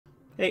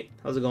Hey,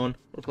 how's it going?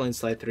 We're playing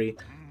Slide 3.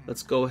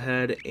 Let's go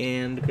ahead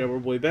and grab our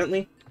boy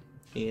Bentley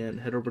and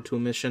head over to a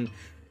mission.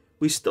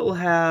 We still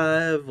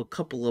have a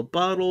couple of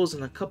bottles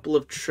and a couple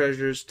of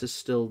treasures to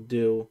still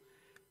do,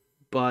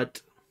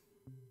 but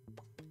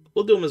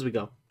we'll do them as we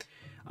go.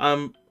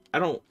 I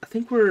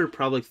think we're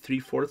probably like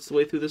 3/4 the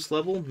way through this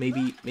level,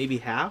 maybe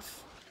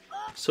half.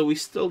 So we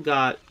still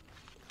got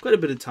quite a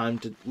bit of time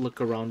to look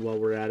around while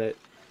we're at it.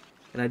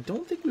 And I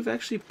don't think we've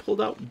actually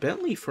pulled out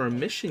Bentley for a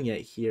mission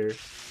yet here.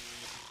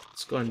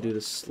 Let's go ahead and do the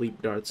sleep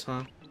darts,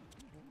 huh?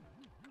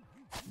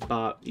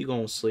 Bop, you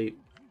going to sleep.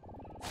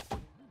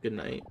 Good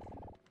night.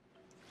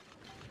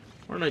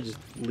 Why don't I just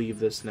leave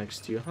this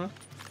next to you, huh?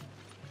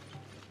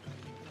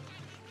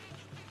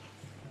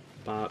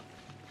 Bop.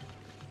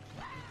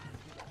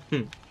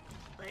 I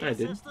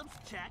did. Systems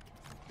check.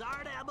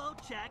 Dart ammo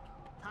check.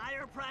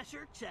 Tire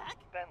pressure check.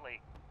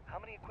 Bentley, how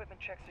many equipment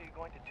checks are you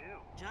going to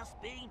do?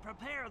 Just being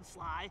prepared,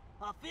 Sly.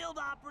 A field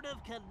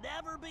operative can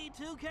never be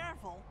too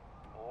careful.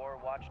 Or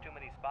watch too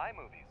many spy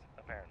movies,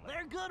 apparently.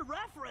 They're good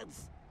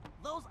reference.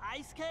 Those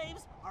ice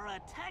caves are a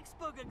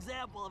textbook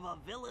example of a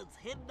villain's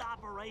hidden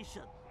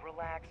operation.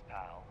 Relax,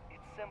 pal.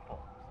 It's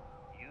simple.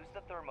 Use the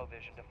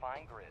thermovision to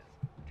find Grizz,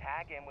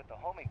 tag him with the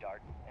homing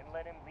dart, and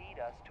let him lead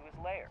us to his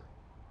lair.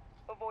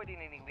 Avoiding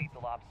any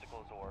lethal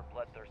obstacles or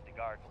bloodthirsty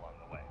guards along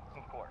the way,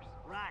 of course.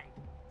 Right.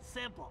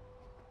 Simple.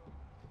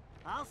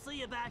 I'll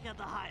see you back at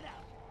the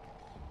hideout.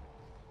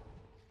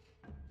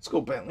 Let's go,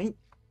 Bentley.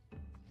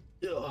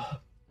 Ugh.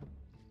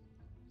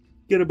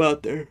 Get him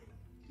out there.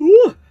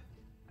 Ooh.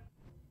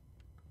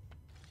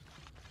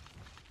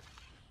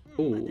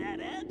 A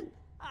dead end?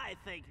 I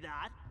think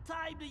not.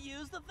 Time to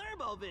use the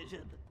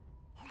thermovision.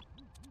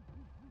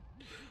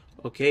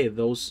 Okay,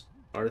 those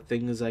are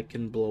things I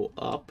can blow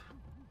up.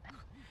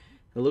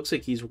 It looks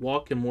like he's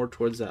walking more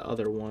towards that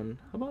other one.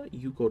 How about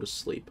you go to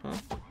sleep, huh?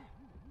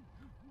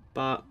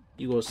 Bop,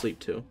 you go to sleep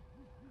too.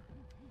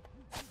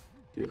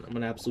 Dude, I'm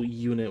an absolute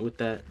unit with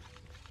that.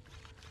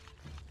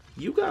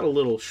 You got a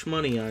little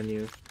shmoney on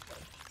you.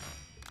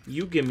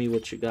 You give me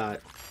what you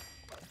got.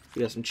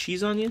 You got some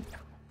cheese on you?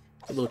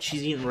 A little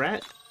cheese-eating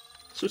rat?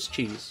 Swiss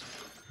cheese.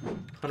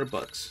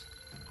 $100.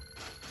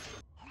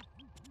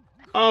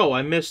 Oh,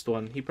 I missed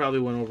one. He probably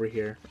went over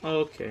here.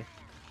 Oh, okay.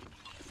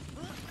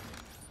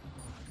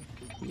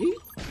 Yeet.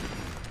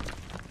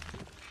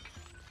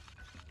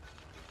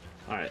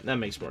 Alright, that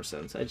makes more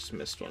sense. I just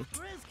missed one. If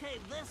Grizz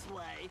came this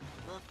way,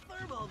 the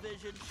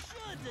thermovision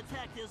should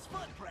detect his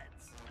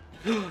footprints.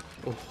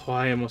 Oh,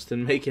 I almost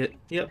didn't make it.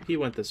 Yep, he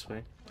went this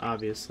way.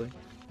 Obviously.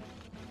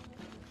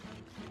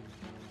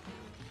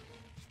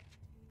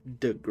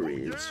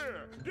 Degrees.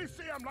 Yeah, they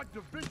say I'm like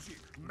Da Vinci,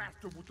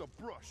 master with a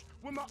brush.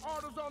 When my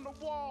art is on the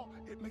wall,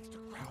 it makes the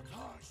crowd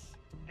hush.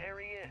 There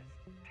he is.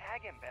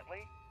 Tag him,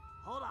 Bentley.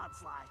 Hold on,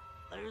 Sly.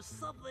 There's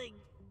something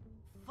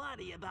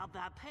funny about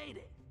that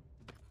painting.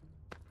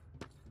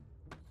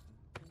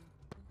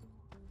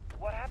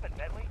 What happened,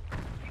 Bentley?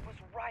 He was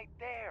right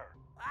there.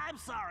 I'm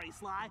sorry,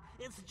 Sly.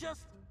 It's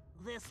just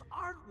this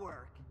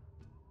artwork.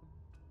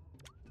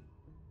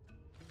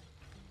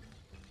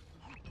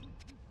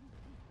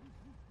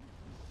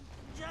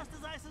 Just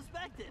as I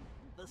suspected,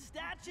 the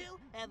statue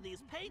and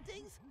these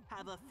paintings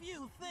have a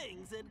few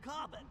things in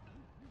common.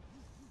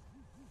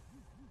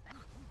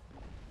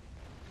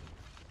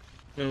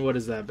 And what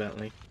is that,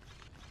 Bentley?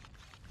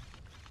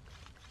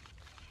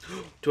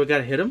 Do I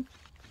gotta hit him?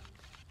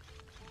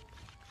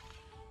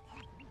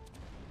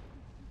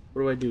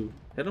 What do I do?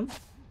 Hit him?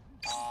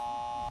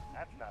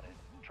 That's not it.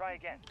 Try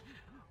again.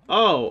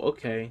 Oh,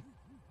 okay.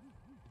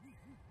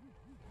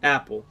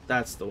 Apple.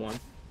 That's the one.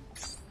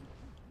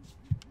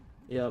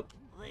 Yep.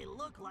 They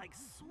look like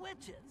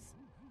switches.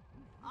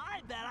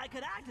 I bet I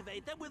could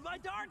activate them with my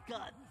dart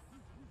gun.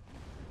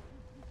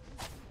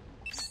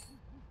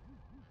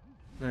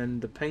 And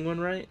the penguin,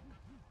 right?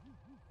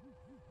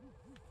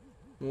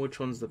 Which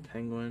one's the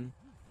penguin?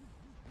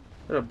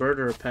 Is that a bird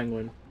or a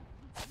penguin?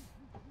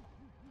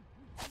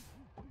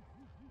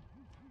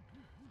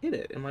 Hit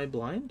it. Am I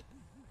blind?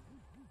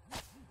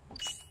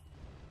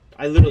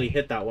 I literally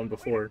hit that one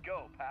before. Way to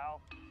go, pal.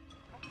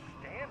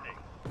 Outstanding.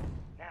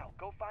 Now,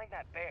 go find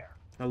that bear.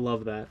 I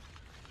love that.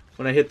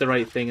 When I hit the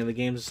right thing and the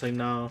game's just like,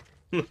 no.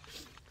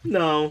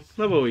 No,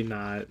 how about we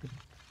not?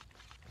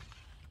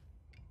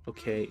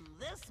 Okay.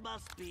 This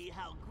must be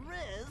how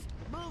Grizz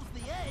moves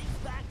the eggs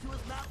back to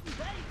his mountain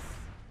base.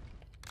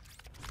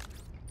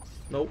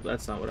 Nope,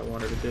 that's not what I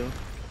wanted to do.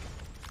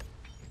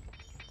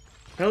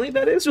 Apparently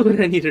that is what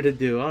I needed to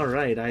do.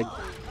 Alright, I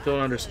don't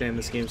understand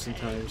this game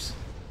sometimes.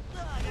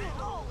 I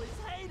always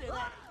hated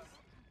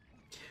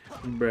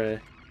it.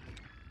 Bruh.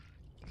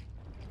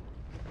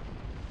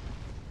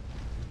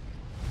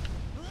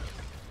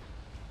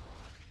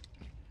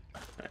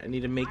 I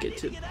need to make it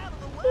to... Get out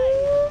of the way.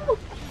 Use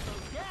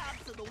those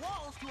gaps in the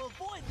walls to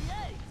avoid the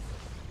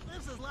eggs.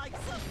 This is like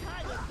some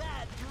kind of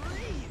bad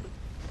dream.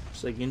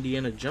 It's like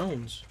Indiana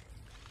Jones.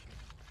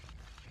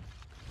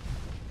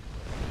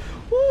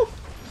 Woo!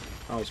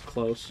 That was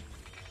close.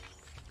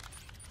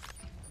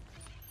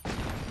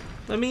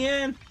 Let me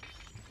in!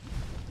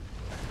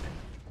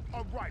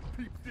 A Alright,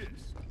 peep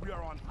this. We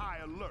are on high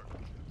alert.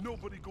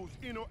 Nobody goes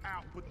in or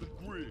out but the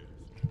Grizz.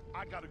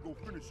 I gotta go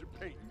finish your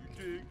painting,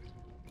 you dig?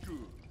 Good.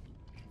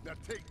 Now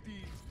take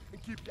these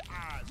and keep your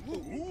eyes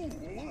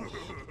moving.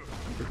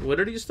 What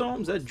are these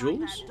stones? Is that Looks like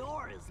jewels? that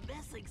door is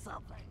missing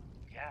something.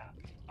 Yeah,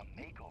 a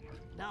makeover.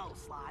 No,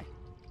 Sly.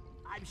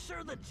 I'm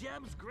sure the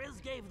gems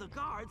Grizz gave the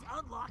guards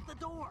unlocked the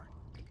door.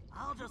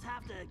 I'll just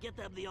have to get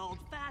them the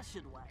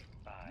old-fashioned way.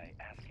 By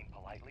asking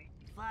politely?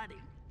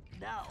 Funny.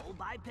 No,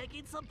 by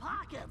picking some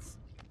pockets.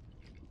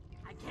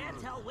 I can't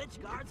tell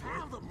which guards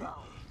have them,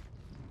 though.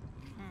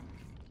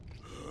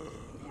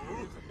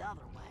 There's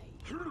another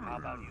way. How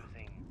about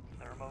using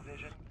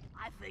thermovision?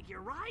 I think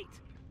you're right.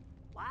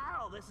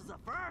 Wow, this is a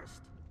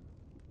first.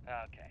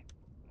 Okay,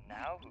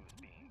 now who's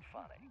being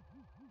funny?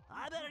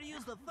 I better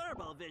use the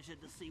thermovision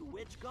to see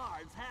which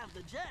guards have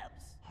the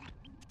gems.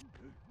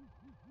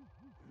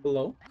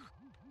 Hello?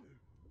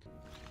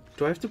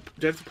 Do I have to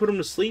put him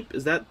to sleep?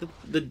 Is that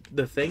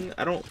the thing?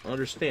 I don't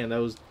understand. That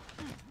was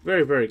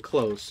very, very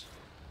close.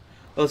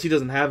 Unless he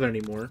doesn't have it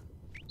anymore.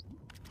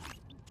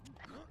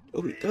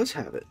 Oh, he does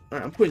have it.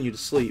 Alright, I'm putting you to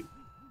sleep.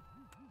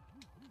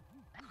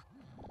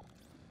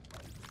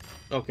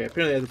 Okay,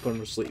 apparently I have to put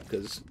him to sleep,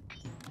 because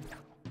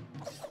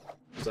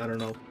I don't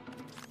know.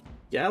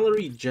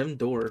 Gallery gem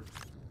door.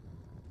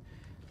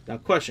 Now,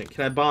 question.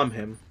 Can I bomb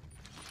him?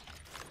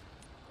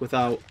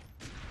 Without...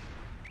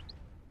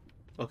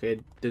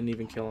 Okay, didn't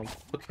even kill him.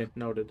 Okay,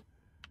 noted.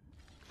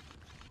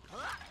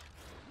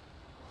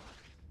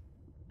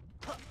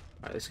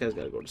 Alright, this guy's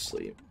gotta go to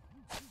sleep.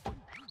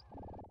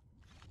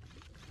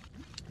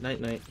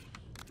 Night-night.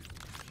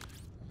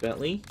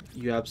 Bentley,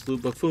 you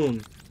absolute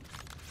buffoon.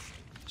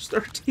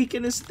 Start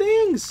taking his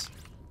things!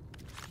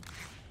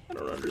 I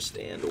don't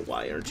understand.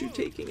 Why aren't you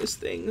taking his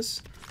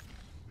things?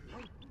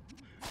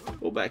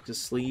 Go back to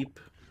sleep.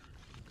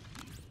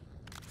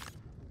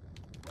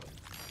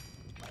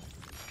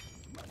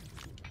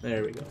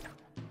 There we go.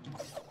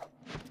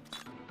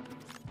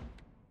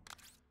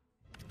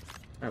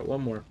 Alright,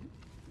 one more.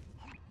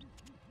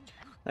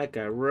 That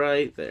guy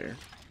right there.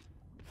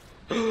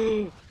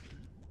 I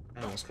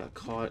almost got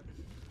caught.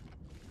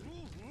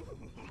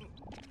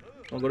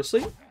 Wanna go to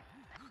sleep? You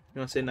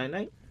wanna say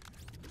night-night?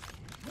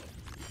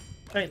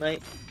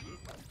 Night-night.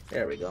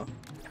 There we go.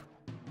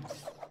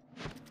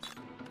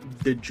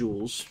 The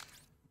jewels.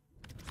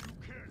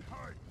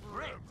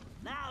 Great.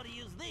 Now to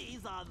use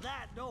these on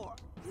that door.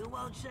 You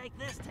won't shake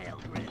this tail,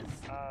 Grizz.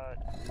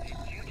 Did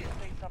you just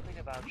say something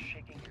about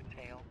shaking your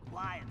tail?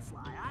 Quiet,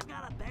 Sly. I've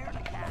got a bear to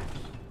catch.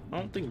 I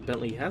don't think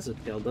Bentley has a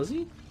tail, does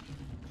he?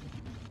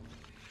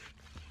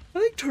 I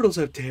think turtles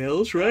have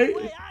tails, right? No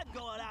way I'm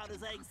going out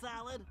as egg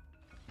salad.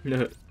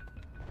 No.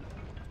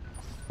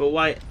 But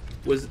why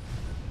was...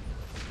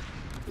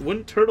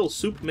 Wouldn't turtle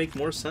soup make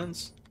more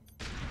sense?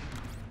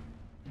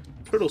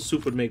 Turtle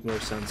soup would make more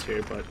sense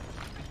here, but...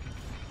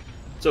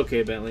 It's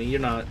okay, Bentley. You're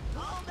not...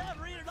 I'll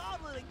never eat an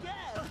omelet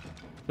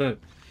again.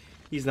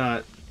 He's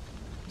not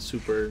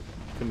super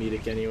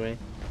comedic anyway.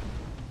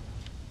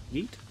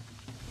 Yeet.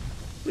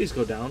 Please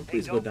go down.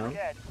 Please Hey, go don't down.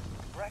 forget,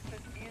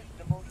 breakfast is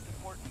the most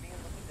important meal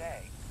of the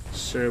day.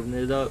 Serving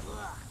it up.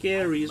 Ugh,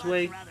 Gary's I'd much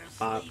way. rather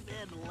Pop. sleep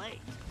in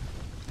late.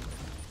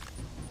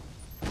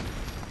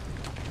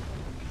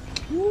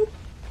 Whoop.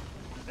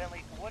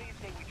 Bentley, what do you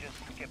think we just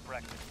skip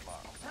breakfast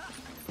tomorrow?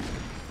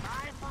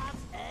 Fry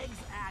pots, eggs,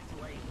 act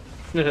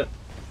late.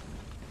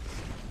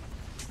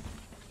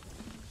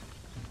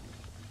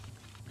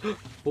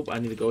 Oop, I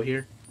need to go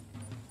here.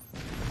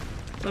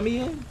 Let me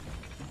in.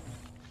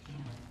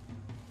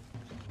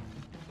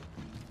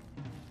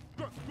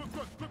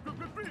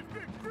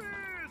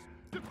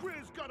 The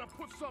Grizz gotta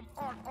put some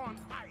art on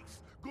ice.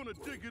 Gonna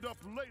dig it up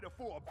later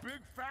for a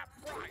big fat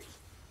price.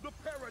 The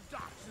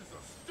Paradox is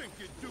a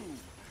stinking dude,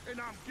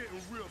 and I'm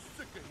getting real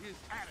sick of his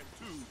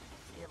attitude.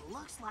 It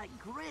looks like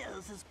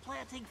Grizz is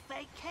planting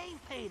fake cave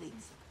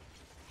paintings.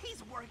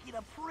 He's working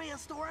a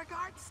prehistoric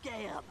art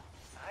scam.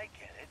 I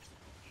get it.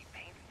 He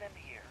paints them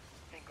here,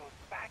 then goes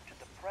back to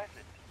the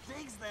present.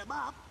 Digs them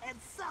up and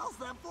sells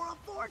them for a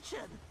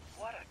fortune.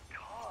 What a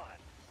con.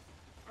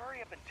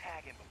 Hurry up and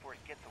tag him before he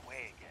gets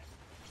away again.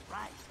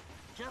 Right.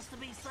 Just to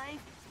be safe,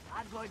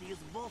 I'm going to use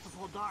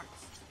multiple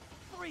darts.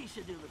 3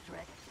 should do the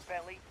trick.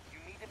 Bentley, you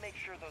need to make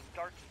sure those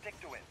darts stick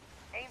to him.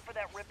 Aim for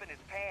that rip in his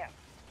pants.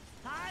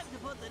 Time to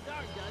put the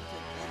dart gun to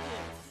good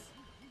use.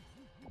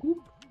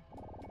 Whoop.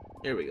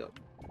 There we go.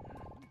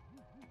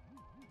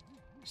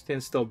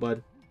 Stand still,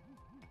 bud.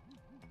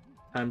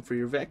 Time for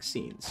your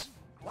vaccines.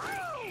 Great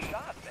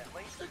shot,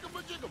 Bentley.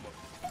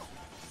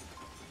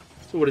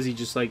 So what is he,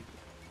 just like...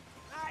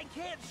 I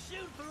can't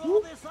shoot through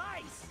all this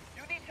ice.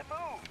 You need to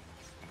move.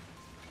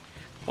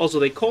 Also,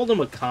 they called him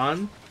a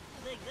con.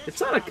 I think this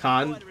It's not a round's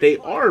con. going to They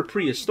require are 3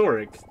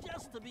 prehistoric. darts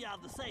just to be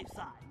on the safe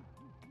side.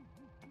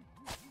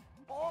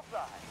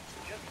 Bullseye.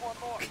 Just one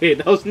more. Okay,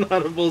 that was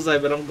not a bullseye,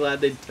 but I'm glad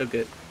they took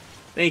it.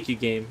 Thank you,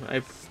 game.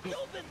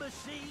 Stupid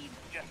machine.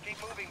 Just keep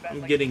moving,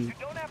 Bentley. getting You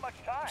don't have much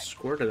time.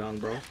 Squirted on,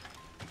 bro.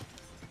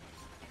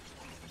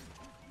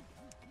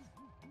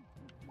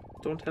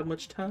 Don't have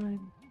much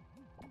time.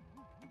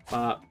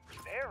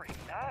 Very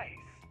nice.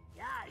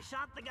 Yeah, I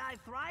shot the guy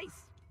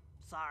thrice.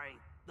 Sorry,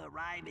 the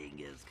rhyming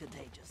is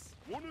contagious.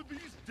 One of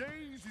these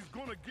days he's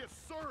gonna get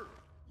served.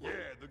 Yeah,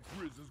 the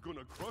Grizz is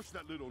gonna crush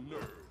that little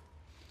nerd.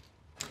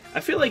 I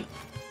feel like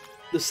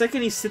the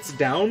second he sits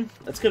down,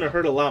 that's gonna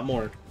hurt a lot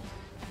more.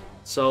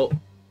 So,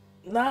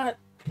 not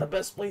the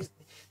best place.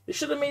 They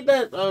should have made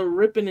that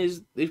rip in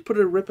his. They put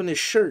a rip in his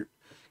shirt,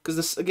 because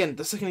this again,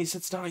 the second he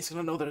sits down, he's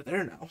gonna know they're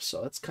there now.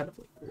 So that's kind of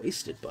like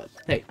wasted. But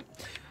hey,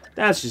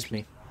 that's just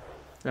me.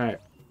 All right,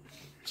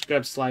 let's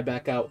grab Sly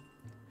back out.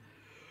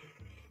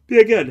 But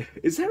again,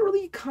 is that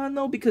really a con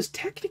though? Because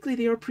technically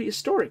they are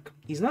prehistoric.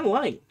 He's not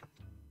lying.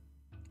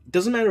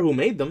 Doesn't matter who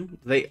made them,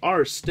 they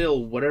are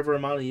still whatever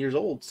amount of years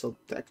old, so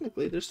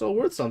technically they're still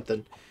worth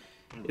something.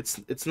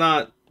 It's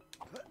not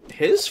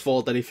his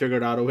fault that he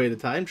figured out a way to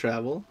time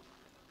travel.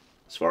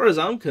 As far as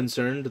I'm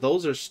concerned,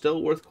 those are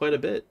still worth quite a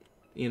bit,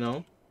 you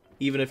know?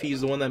 Even if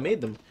he's the one that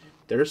made them.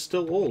 They're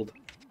still old.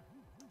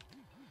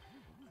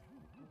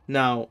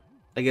 Now,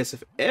 I guess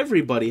if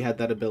everybody had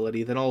that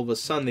ability, then all of a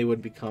sudden they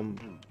would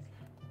become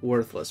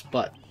worthless,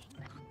 but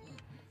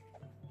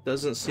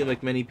doesn't seem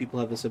like many people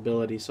have this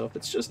ability, so if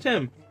it's just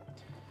him,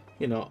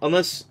 you know,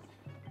 unless,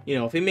 you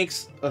know, if he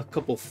makes a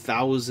couple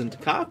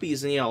thousand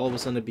copies, then yeah, all of a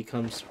sudden it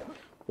becomes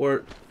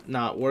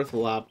not worth a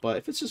lot, but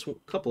if it's just a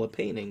couple of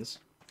paintings,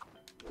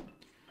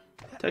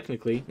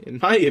 technically, in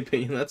my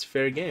opinion, that's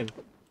fair game.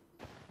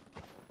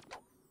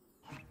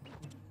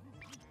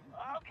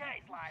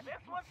 Okay, Sly,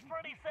 this one's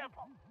pretty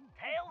simple.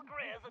 Tail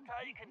Grizz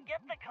until you can get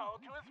the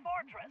code to his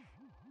fortress.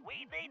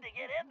 We need to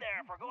get in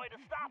there if we're going to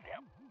stop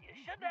him. You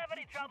shouldn't have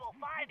any trouble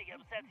finding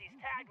him since he's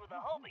tagged with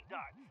the homing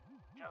darts.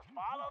 Just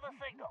follow the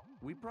signal.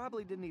 We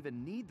probably didn't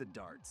even need the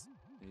darts.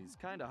 He's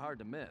kind of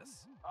hard to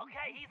miss.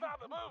 Okay, he's on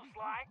the move,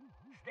 Sly.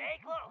 Stay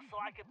close so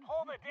I can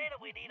pull the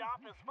data we need off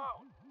his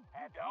phone.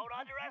 And don't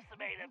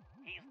underestimate him.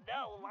 He's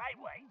no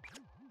lightweight.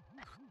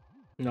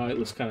 No,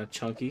 it looks kind of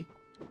chunky.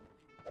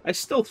 I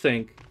still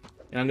think,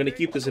 and I'm going to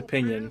keep this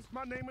opinion.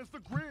 My name is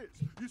the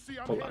Grizz. You see,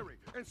 I'm Hold on. hairy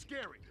and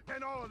scary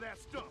and all of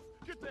that stuff.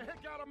 Get the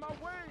heck out of my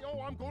way.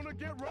 Oh, I'm gonna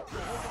get rough.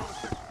 Hold on a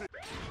second.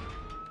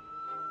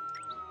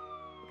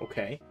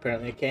 Okay,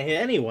 apparently I can't hit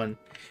anyone.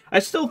 I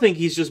still think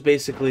he's just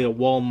basically a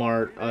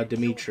Walmart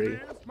Dimitri.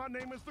 My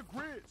name is the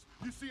Grizz.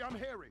 You see, I'm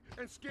hairy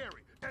and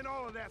scary and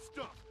all of that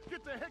stuff.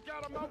 Get the heck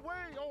out of my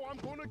way. Oh, I'm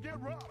gonna get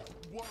rough.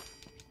 What?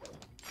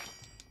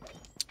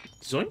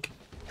 Zoink.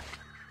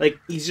 Like,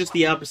 he's just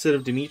the opposite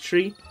of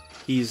Dimitri.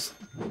 He's,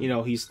 you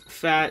know, he's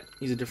fat,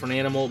 he's a different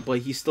animal, but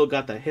he's still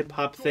got that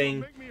hip-hop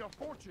thing.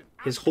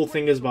 His whole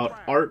thing is about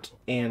art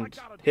and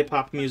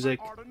hip-hop music.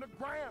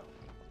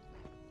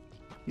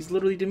 He's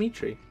literally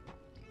Dimitri.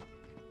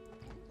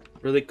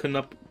 Really couldn't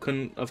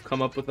have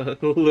come up with a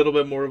little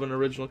bit more of an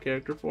original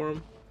character for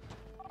him.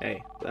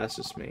 Hey, that's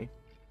just me.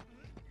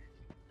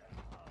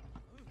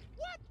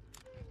 What?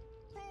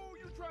 Fool,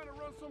 you trying to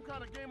run some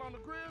kind of game on the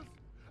Grizz?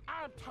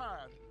 I'm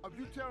tired of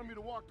you telling me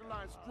to walk the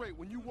line straight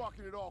when you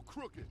walking it all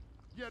crooked.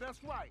 Yeah,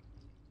 that's right.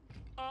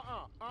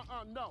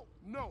 No.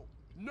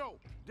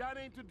 That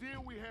ain't the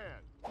deal we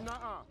had.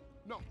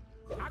 No.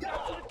 I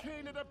got you the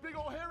cane that big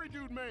old hairy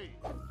dude made.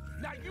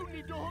 Now you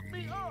need to hook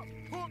me up.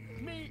 Hook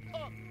me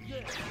up,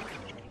 yeah.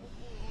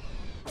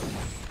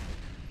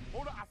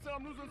 Hold on, I said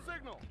I'm losing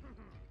signal.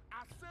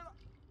 I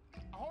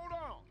said, hold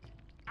on.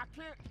 I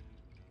can't,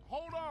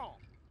 hold on.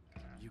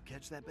 You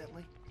catch that,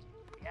 Bentley?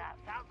 Yeah,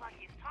 sounds like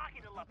he's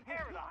talking to La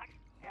Paradox,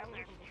 and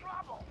there's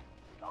trouble.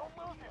 Don't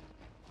lose him.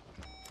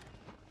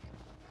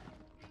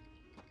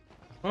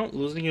 Well,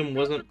 losing him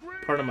wasn't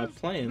part of my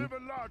plan. Live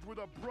large with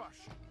a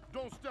brush.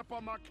 Don't step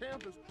on my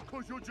canvas,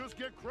 cause you'll just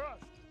get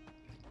crushed.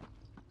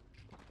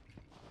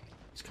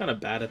 He's kind of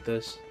bad at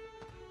this.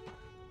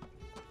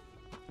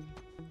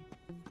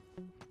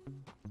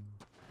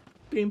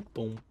 Bim,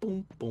 boom,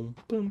 boom, boom,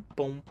 boom,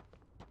 boom.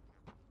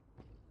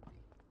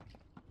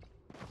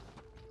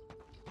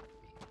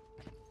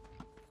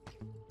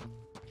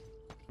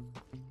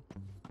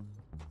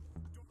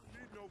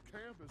 Need no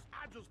canvas.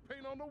 I just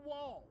paint on the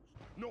walls.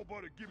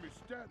 Nobody give me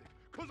static,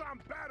 cause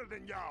I'm better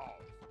than y'all.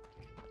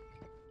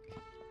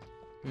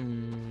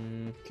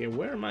 Okay,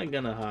 where am I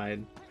gonna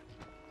hide?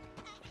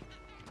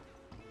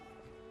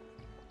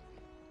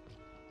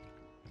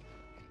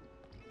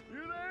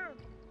 You there?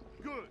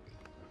 Good.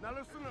 Now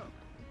listen up.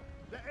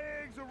 The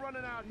eggs are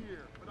running out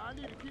here, but I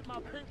need to keep my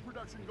paint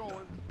production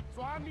going,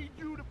 so I need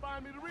you to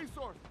find me the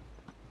resources.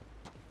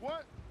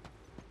 What?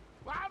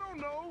 Well, I don't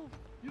know.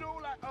 You know,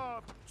 like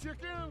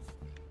chickens,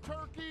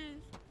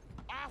 turkeys,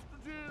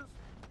 ostriches,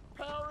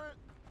 parrot,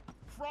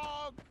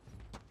 frog.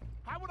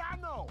 How would I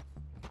know?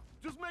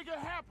 Just make it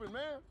happen,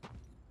 man.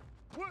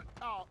 What?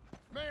 Oh,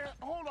 man,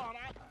 hold on.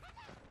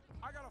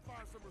 I gotta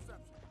find some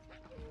reception.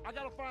 I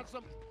gotta find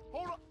some.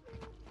 Hold on.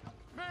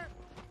 Man.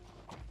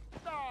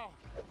 No,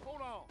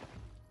 hold on.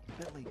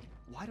 Bentley,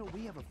 why don't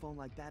we have a phone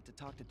like that to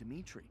talk to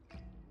Dimitri?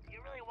 You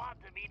really want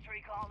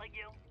Dimitri calling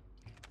you?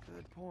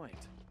 Good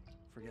point.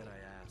 Forget I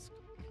asked.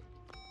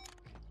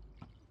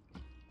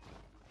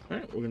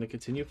 Alright, we're gonna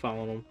continue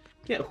following him.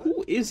 Yeah,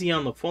 who is he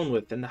on the phone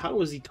with, and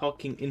how is he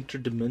talking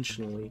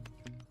interdimensionally?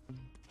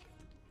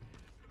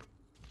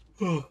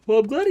 Oh, well,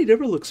 I'm glad he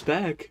never looks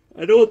back.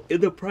 I know in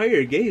the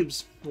prior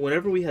games,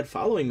 whenever we had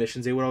following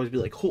missions, they would always be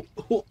like, ho,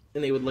 ho,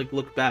 and they would like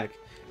look back.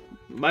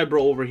 My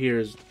bro over here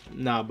is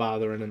not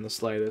bothering in the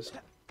slightest.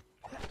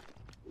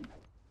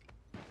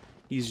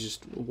 He's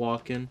just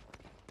walking.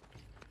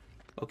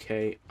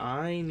 Okay,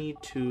 I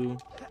need to...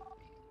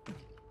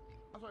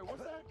 I was like,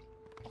 what's that?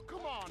 Oh,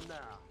 come on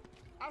now.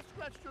 I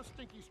scratched your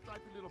stinky,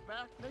 stripy little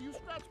back. Now you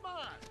scratch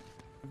mine.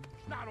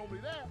 Not only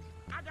that,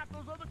 I got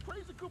those other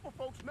crazy Cooper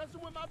folks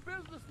messing with my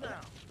business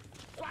now.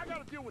 So I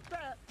gotta deal with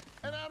that,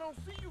 and I don't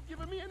see you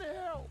giving me any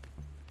help.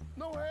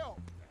 No help.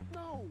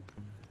 No.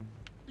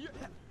 Yeah.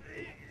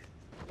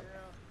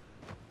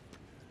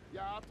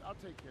 Yeah, I'll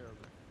take care of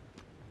it.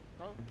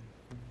 Huh?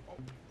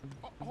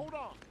 Oh, hold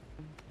on.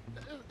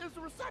 It's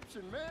the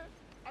reception, man.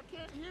 I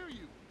can't hear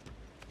you.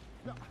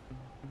 No,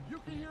 you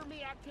can hear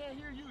me, I can't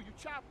hear you. You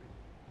choppy.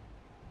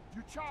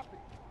 You choppy.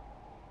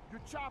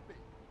 You're choppy.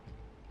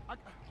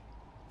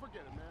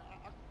 Forget it,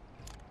 man.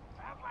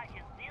 Sounds like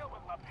his deal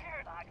with La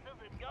Paradox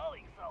isn't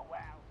going so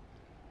well.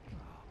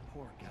 Oh,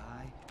 poor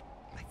guy.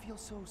 I feel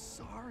so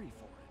sorry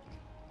for him.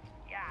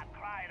 Yeah, I'm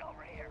crying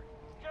over here.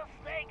 Just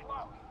stay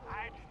close.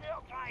 I'm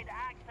still trying to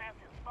access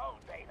his phone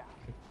data.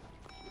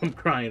 I'm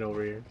crying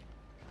over here.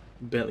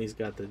 Bentley's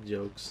got the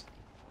jokes.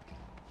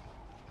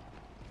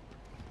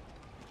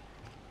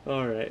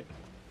 Alright.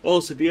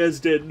 Also, if you guys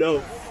didn't know...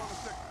 Hold on a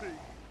sec, Pete.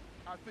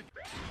 I think...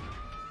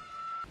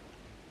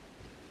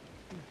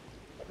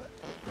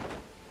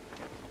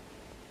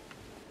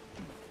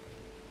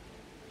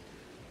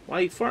 Why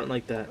are you farting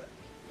like that?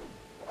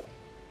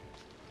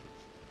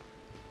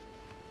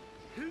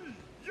 Hey,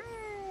 yo!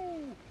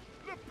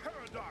 The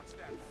paradox,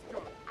 that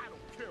skunk. I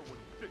don't care what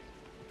he thinks.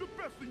 The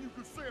best thing you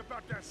can say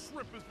about that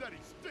shrimp is that he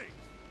stinks.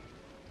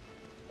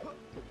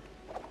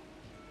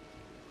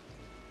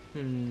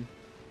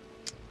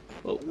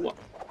 Well, what?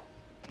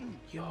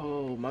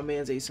 Yo, my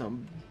man's ate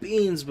some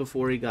beans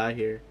before he got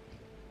here.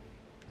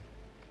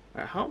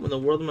 Alright, how in the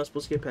world am I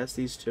supposed to get past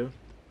these two?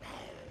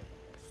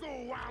 So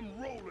I'm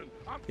rolling.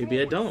 I'm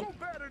Maybe I don't. So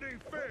bad it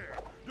ain't fair.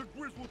 The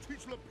Grizz will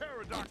teach the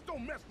paradox.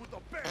 Don't mess with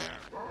the bear.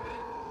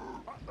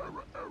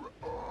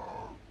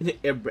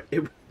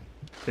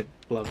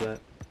 Love that.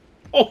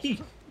 Oh,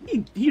 he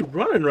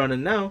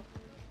running now.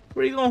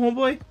 Where you going,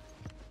 homeboy?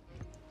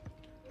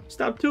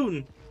 Stop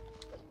tooting.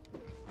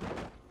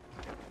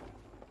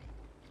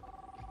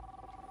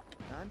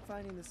 I'm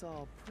finding this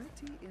all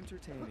pretty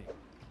entertaining.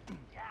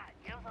 Yeah, it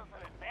gives us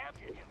an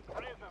advantage if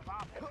Grizz is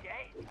off his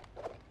game.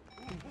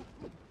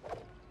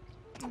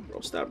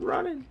 Bro, stop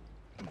running.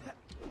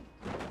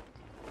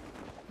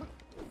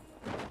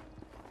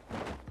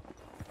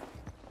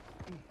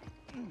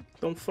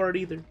 Don't fart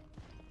either.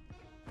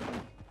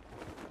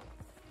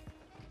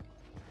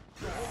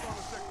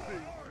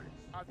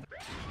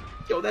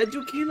 Yo, that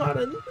dude came out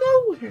of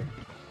nowhere.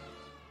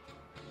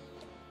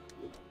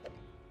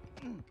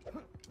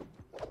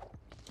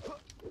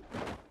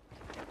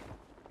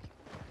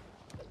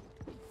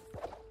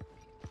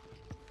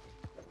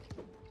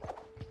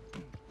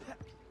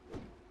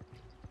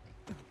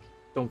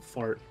 Don't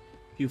fart.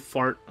 If you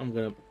fart, I'm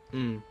gonna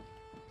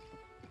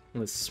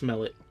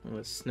smell it. I'm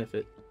gonna sniff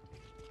it.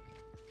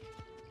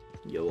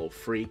 You little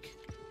freak.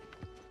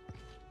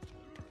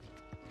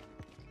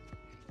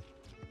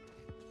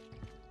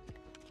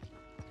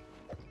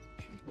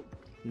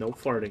 No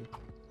farting.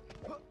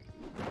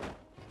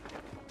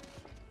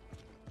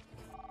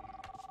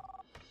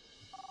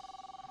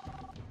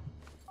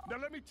 Now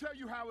let me tell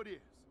you how it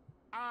is.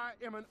 I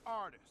am an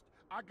artist.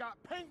 I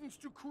got paintings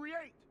to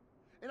create.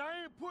 And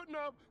I ain't putting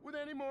up with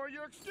any more of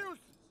your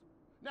excuses.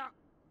 Now,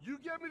 you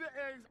give me the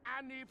eggs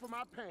I need for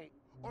my paint,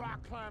 or I'll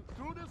climb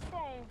through this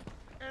phone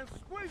and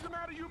squeeze them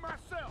out of you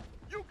myself.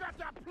 You got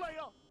that,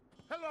 player?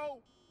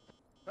 Hello?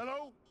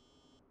 Hello?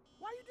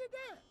 Why you did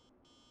that?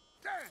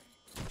 Dang!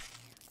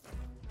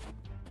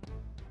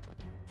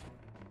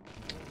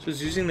 So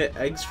he's using the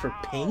eggs for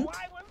paint? Oh,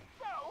 I was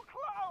so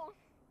close!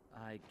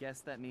 I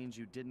guess that means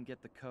you didn't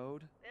get the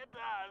code? It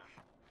does.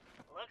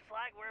 Looks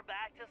like we're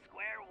back to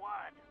square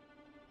one.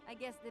 I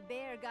guess the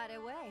bear got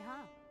away,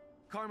 huh?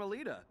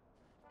 Carmelita,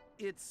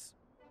 it's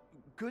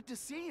good to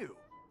see you.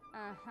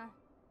 Uh-huh.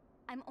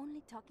 I'm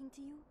only talking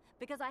to you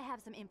because I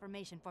have some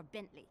information for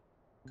Bentley.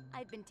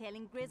 I've been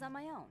tailing Grizz on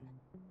my own,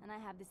 and I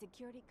have the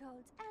security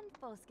codes and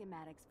full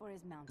schematics for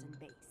his mountain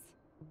base.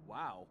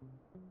 Wow.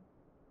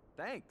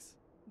 Thanks.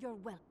 You're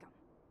welcome.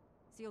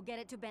 So you'll get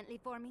it to Bentley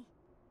for me?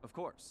 Of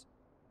course.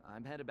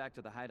 I'm headed back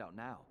to the hideout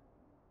now.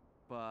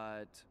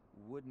 But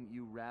wouldn't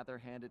you rather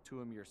hand it to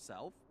him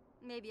yourself?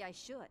 Maybe I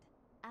should.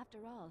 After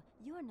all,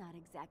 you're not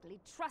exactly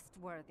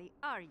trustworthy,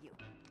 are you?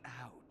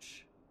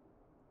 Ouch.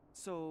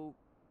 So,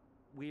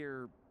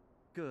 we're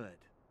good,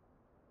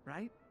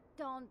 right?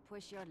 Don't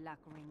push your luck,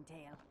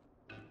 Ringtail.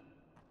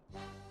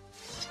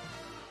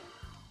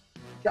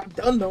 Got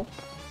done though.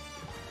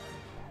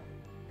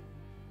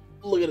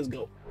 Look at us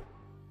go.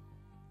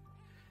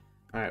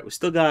 Alright, we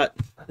still got,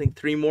 I think,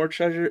 3 more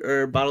treasure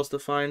or bottles to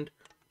find.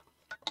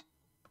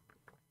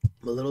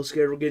 I'm a little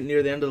scared we're getting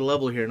near the end of the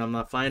level here and I'm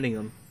not finding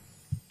them.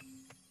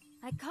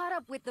 I caught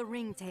up with the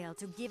ringtail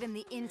to give him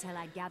the intel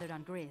I'd gathered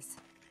on Grizz.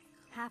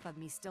 Half of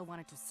me still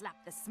wanted to slap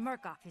the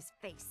smirk off his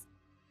face,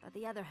 but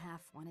the other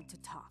half wanted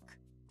to talk.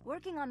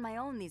 Working on my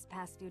own these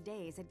past few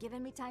days had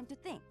given me time to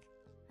think,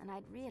 and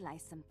I'd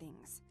realized some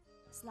things.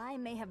 Sly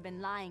may have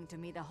been lying to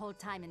me the whole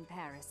time in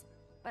Paris,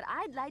 but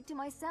I'd lied to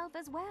myself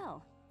as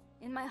well.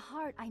 In my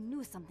heart, I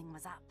knew something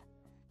was up,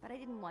 but I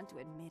didn't want to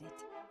admit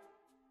it.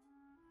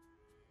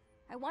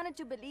 I wanted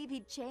to believe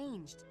he'd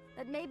changed,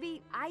 that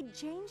maybe I'd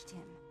changed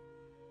him.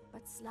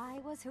 But Sly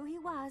was who he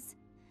was,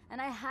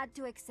 and I had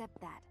to accept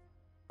that.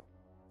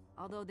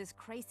 Although this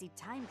crazy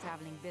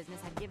time-traveling business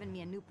had given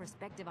me a new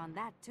perspective on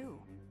that too.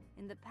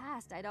 In the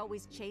past, I'd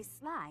always chased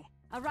Sly,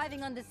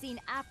 arriving on the scene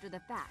after the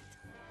fact.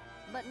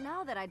 But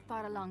now that I'd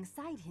fought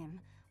alongside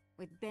him,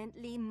 with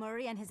Bentley,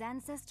 Murray, and his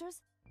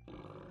ancestors,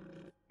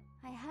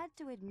 I had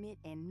to admit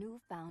a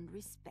newfound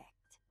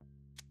respect.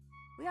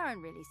 We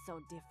aren't really so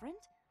different.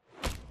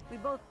 We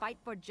both fight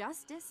for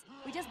justice.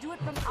 We just do it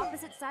from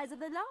opposite sides of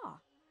the law.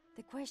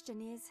 The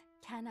question is,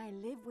 can I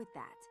live with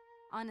that?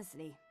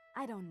 Honestly,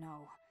 I don't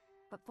know.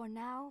 But for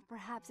now,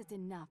 perhaps it's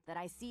enough that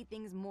I see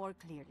things more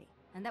clearly,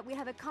 and that we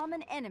have a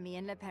common enemy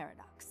in Le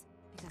Paradox.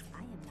 Because I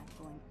am not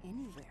going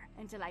anywhere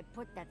until I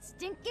put that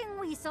stinking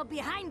weasel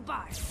behind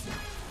bars!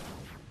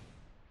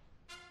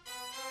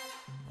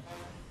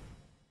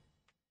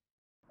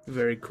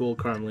 Very cool,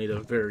 Carmelita.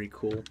 Very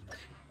cool.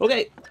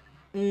 Okay.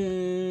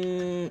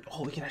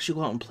 Oh, we can actually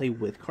go out and play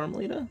with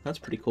Carmelita? That's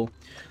pretty cool.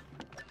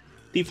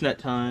 Thief net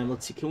time.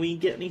 Let's see. Can we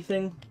get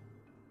anything?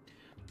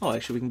 Oh,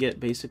 actually, we can get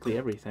basically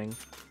everything.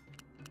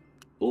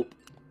 Oop.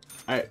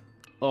 Alright.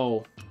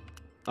 Oh.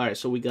 Alright,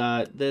 so we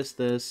got this.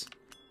 So is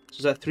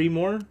that 3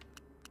 more?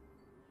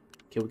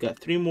 Okay, we got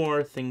 3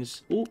 more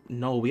things. Oop.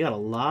 No, we got a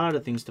lot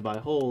of things to buy.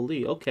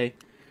 Holy. Okay.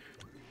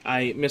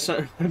 I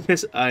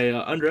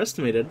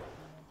underestimated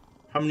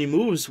how many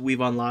moves we've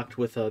unlocked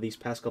with these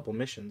past couple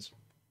missions.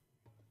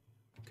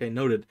 Okay,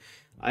 noted.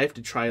 I have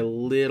to try a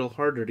little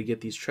harder to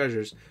get these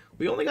treasures.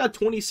 We only got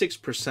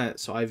 26%,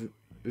 so I've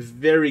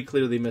very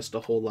clearly missed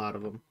a whole lot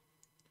of them.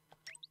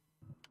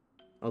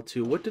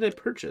 L2, what did I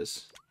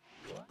purchase?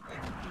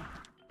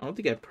 I don't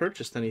think I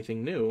purchased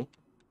anything new.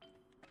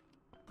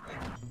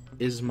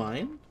 Is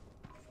mine?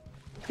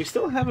 We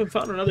still haven't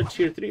found another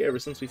tier 3 ever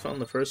since we found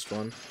the first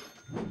one.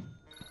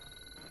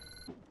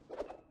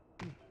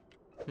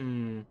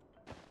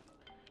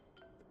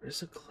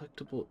 There's a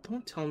collectible.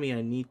 Don't tell me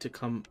I need to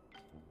come...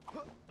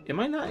 Am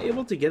I not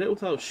able to get it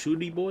without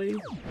Shooty Boy?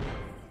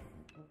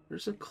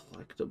 There's a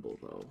collectible,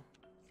 though.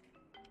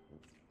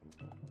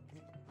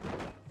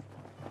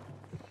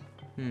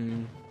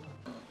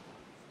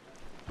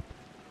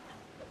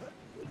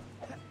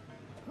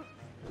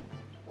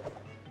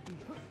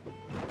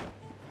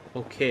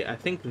 Okay, I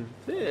think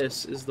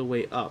this is the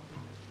way up.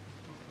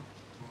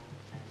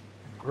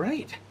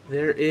 Right.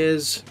 There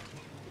is...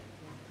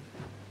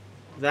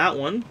 that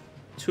one.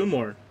 2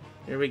 more.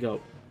 Here we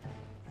go.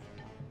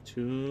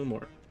 2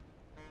 more.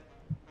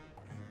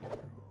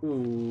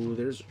 Ooh,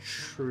 there's a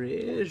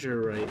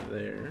treasure right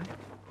there.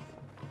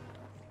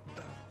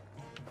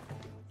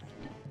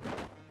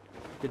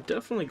 Could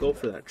definitely go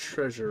for that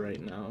treasure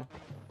right now.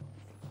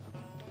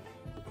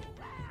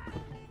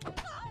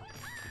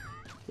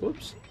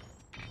 Whoops.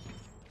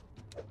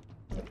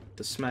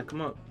 To smack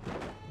him up.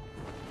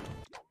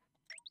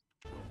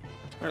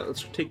 Alright,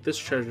 let's take this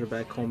treasure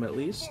back home at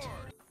least.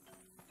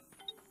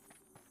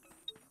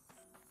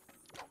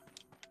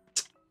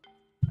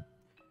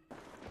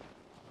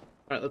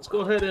 Alright, let's go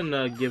ahead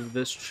and give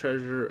this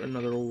treasure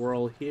another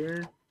whirl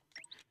here.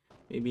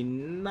 Maybe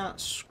not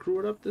screw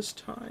it up this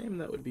time.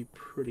 That would be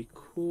pretty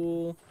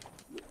cool.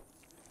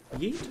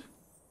 Yeet.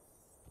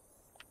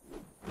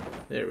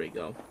 There we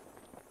go.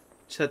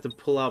 Just had to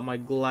pull out my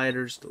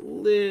glider just a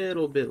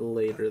little bit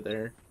later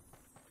there.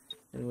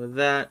 And with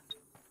that,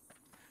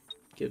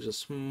 gives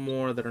us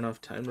more than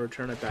enough time to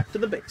return it back to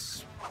the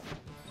base.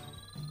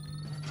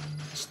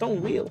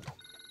 Stone wheel.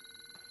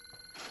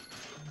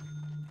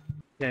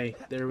 Okay,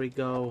 there we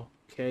go.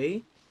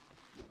 Okay.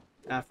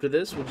 After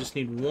this, we'll just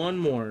need 1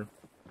 more.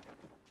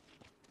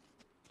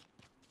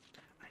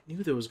 I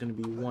knew there was going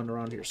to be one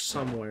around here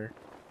somewhere.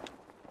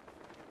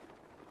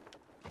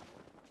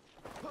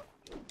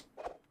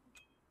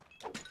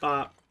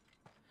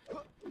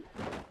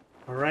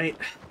 Alright.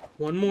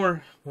 1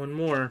 more. 1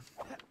 more.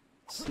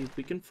 Let's see if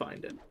we can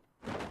find it.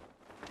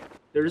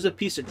 There's a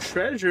piece of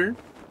treasure.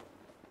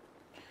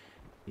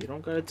 You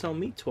don't gotta tell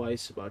me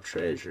twice about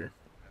treasure.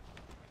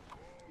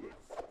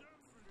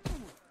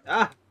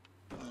 Ah!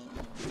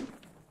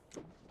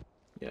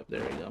 Yep,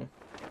 there we go.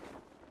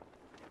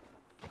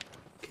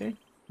 Okay,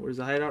 where's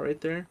the hideout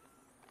right there?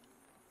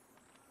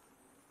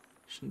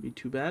 Shouldn't be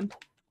too bad.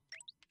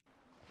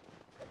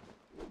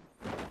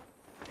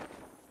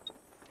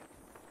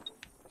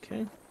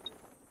 Okay.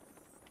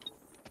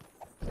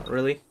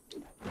 Really?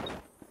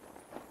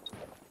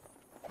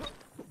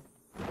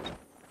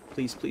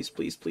 Please, please,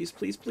 please, please,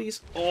 please,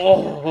 please.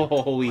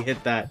 Oh, we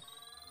hit that.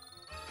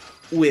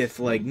 With,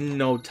 like,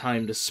 no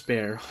time to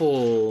spare.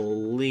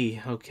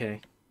 Holy.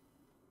 Okay.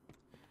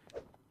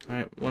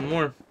 Alright, one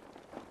more.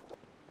 I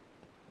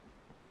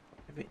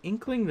have an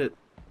inkling that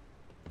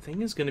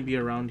thing is going to be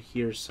around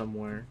here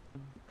somewhere.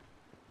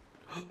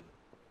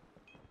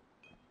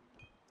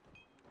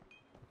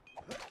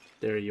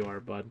 There you are,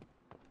 bud.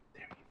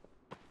 There you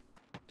are.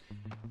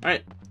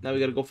 Alright, now we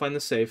gotta go find the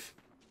safe.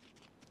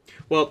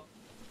 Well,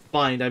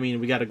 find, I mean,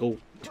 we gotta go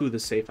to the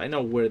safe. I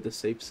know where the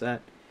safe's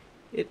at.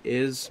 It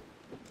is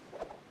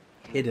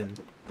hidden.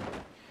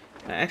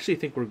 I actually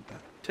think we're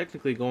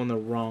technically going the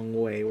wrong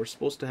way. We're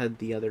supposed to head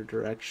the other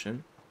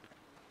direction.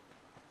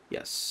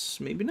 Yes,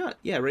 maybe not.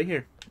 Yeah, right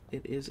here.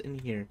 It is in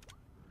here.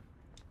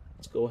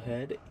 Let's go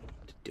ahead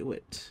and do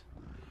it.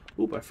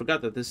 Oop, I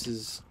forgot that this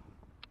is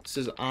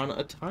on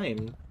a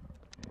time.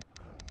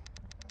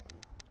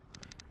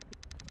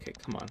 Okay,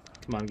 come on.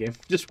 Come on, game.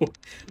 Just work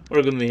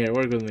with me here.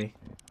 Work with me.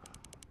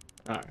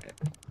 Alright.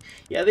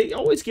 Yeah, they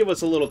always give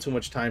us a little too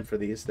much time for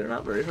these. They're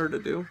not very hard to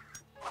do.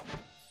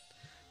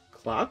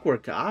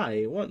 Clockwork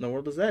Eye? What in the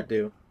world does that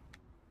do?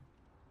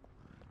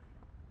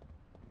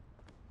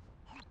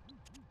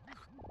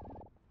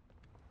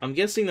 I'm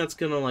guessing that's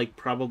gonna, like,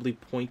 probably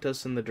point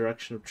us in the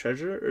direction of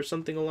treasure or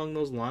something along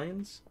those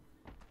lines.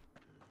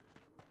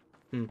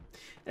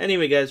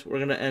 Anyway, guys, we're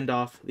gonna end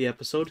off the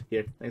episode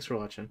here. Thanks for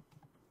watching.